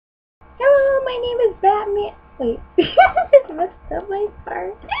my name is Batman. Wait, I messed up my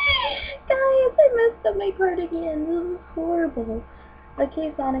part. Guys, I messed up my part again. This is horrible.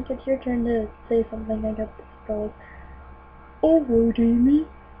 Okay, Sonic, it's your turn to say something, I suppose. Alright, Amy.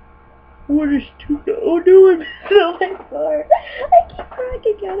 What is to oh no, I'm so my part. I keep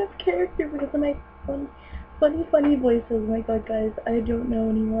cracking out of character because of my funny voices. Oh my god, guys, I don't know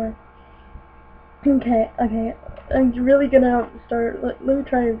anymore. Okay, I'm really gonna start. Let me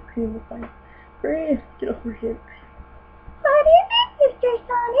try to cream this one. Great, get over here. What is it, Mr.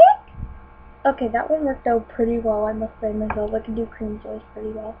 Sonic? Okay, that one worked out pretty well, I must say myself. I can do Cream's voice pretty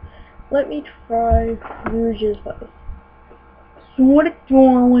well. Let me try Rouge's voice. Sonic,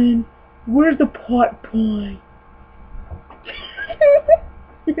 darling, where's the pot pie?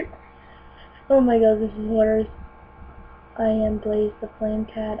 Oh my god, this is worse. I am Blaze the Flame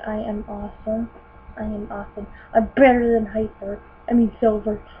Cat. I am awesome. I am awesome. I'm better than Hyper. I mean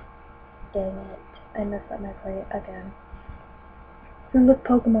Silver. Dang it. I messed up my play again. And look,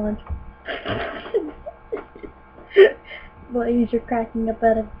 Pokemon. Blaze, you're cracking up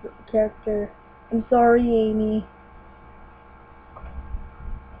out of character. I'm sorry, Amy.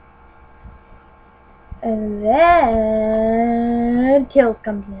 And then Tails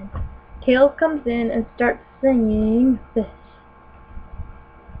comes in. Tails comes in and starts singing this.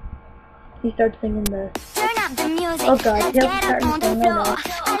 He starts singing this. Turn up the music. Oh god, Let's Tails get starting up on to the sing floor. this.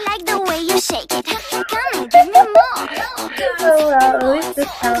 I like the way you shake it. Come and give me more. Oh wow, at least this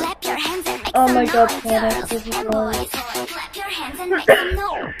counts. Clap your hands and make Oh some my god, noise. Sonic, Girls this is and wrong. boys, clap your hands and make some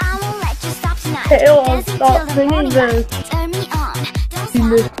noise. I won't let you stop tonight. Tails, Dancing stop till the singing morning this. light. Turn me on. Don't Sing stop.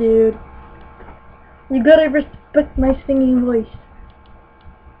 this, dude. You gotta respect my singing voice.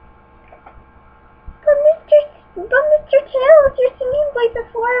 But Mr. Tails, your singing voice is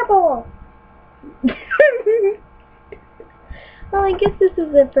horrible. Well, I guess this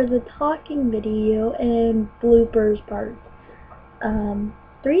is it for the talking video and bloopers part.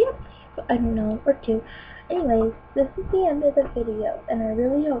 3 of, I don't know, or 2. Anyways, this is the end of the video, and I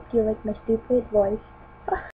really hope you like my stupid voice.